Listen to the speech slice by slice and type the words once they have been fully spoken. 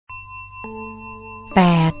8.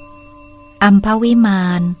 อัมพวิมา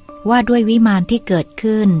นว่าด้วยวิมานที่เกิด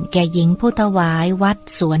ขึ้นแก่หญิงผู้ถวายวัด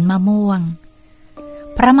สวนมะม่วง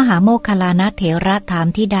พระมหาโมคคลานะเถระถาม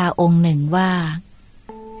ธิดาองค์หนึ่งว่า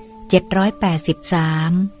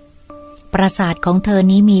783ปราสาทของเธอ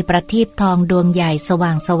นี้มีประทีปทองดวงใหญ่สว่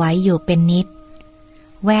างไสวอยู่เป็นนิด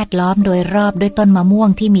แวดล้อมโดยรอบด้วยต้นมะม่วง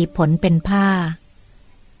ที่มีผลเป็นผ้า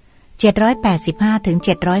785ถึง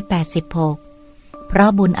786เพราะ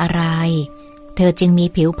บุญอะไรเธอจึงมี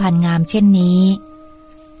ผิวพรรณงามเช่นนี้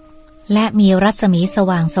และมีรัศมีส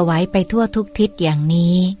ว่างไสวไปทั่วทุกทิศอย่าง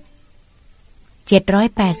นี้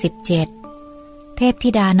787เทพธิ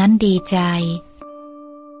ดานั้นดีใจ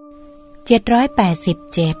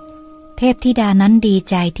787เทพธิดานั้นดี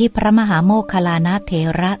ใจที่พระมหาโมคคลานะเถ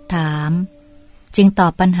ระถามจึงตอ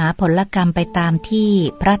บปัญหาผลกรรมไปตามที่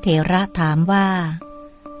พระเถระถามว่า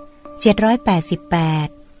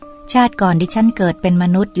788ชาติก่อนดิฉันเกิดเป็นม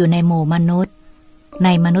นุษย์อยู่ในหมู่มนุษย์ใน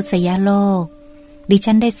มนุษยโลกดิ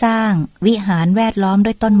ฉันได้สร้างวิหารแวดล้อม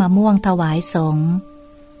ด้วยต้นมะม่วงถวายสงฆ์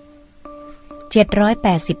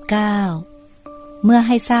789เมื่อใ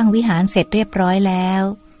ห้สร้างวิหารเสร็จเรียบร้อยแล้ว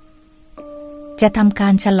จะทำกา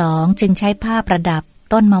รฉลองจึงใช้ผ้าประดับ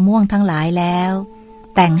ต้นมะม่วงทั้งหลายแล้ว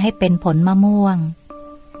แต่งให้เป็นผลมะม่วง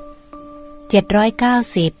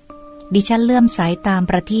790ดิฉันเลื่อมใสตาม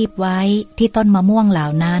ประทีปไว้ที่ต้นมะม่วงเหล่า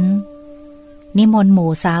นั้นนิมนต์ห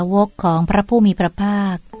มู่สาวกของพระผู้มีพระภา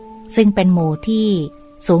คซึ่งเป็นหมู่ที่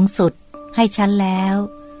สูงสุดให้ฉันแล้ว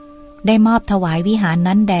ได้มอบถวายวิหาร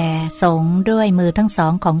นั้นแด่สงฆ์ด้วยมือทั้งสอ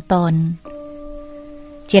งของตน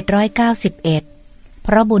791เพ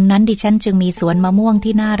ราะบุญนั้นดิฉันจึงมีสวนมะม่วง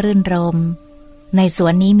ที่น่ารื่นรมในสว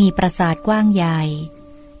นนี้มีปราสาทกว้างใหญ่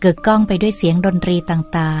กึกก้องไปด้วยเสียงดนตรี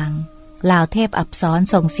ต่างๆเหล่าเทพอัปสร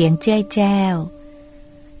ส่งเสียงเจ้ยแจ้ว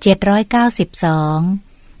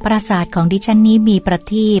792ปราสาทของดิฉันนี้มีประ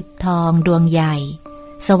ทีปทองดวงใหญ่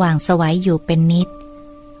สว่างไสวอยู่เป็นนิด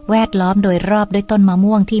แวดล้อมโดยรอบด้วยต้นมะ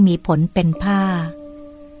ม่วงที่มีผลเป็นผ้า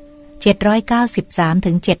793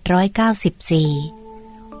ถึง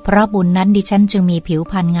794เพราะบุญนั้นดิฉันจึงมีผิว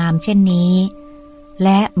พรรณงามเช่นนี้แล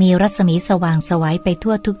ะมีรัศมีสว่างไสวไป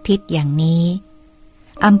ทั่วทุกทิศอย่างนี้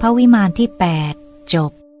อัมพวิมานที่8จ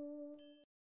บ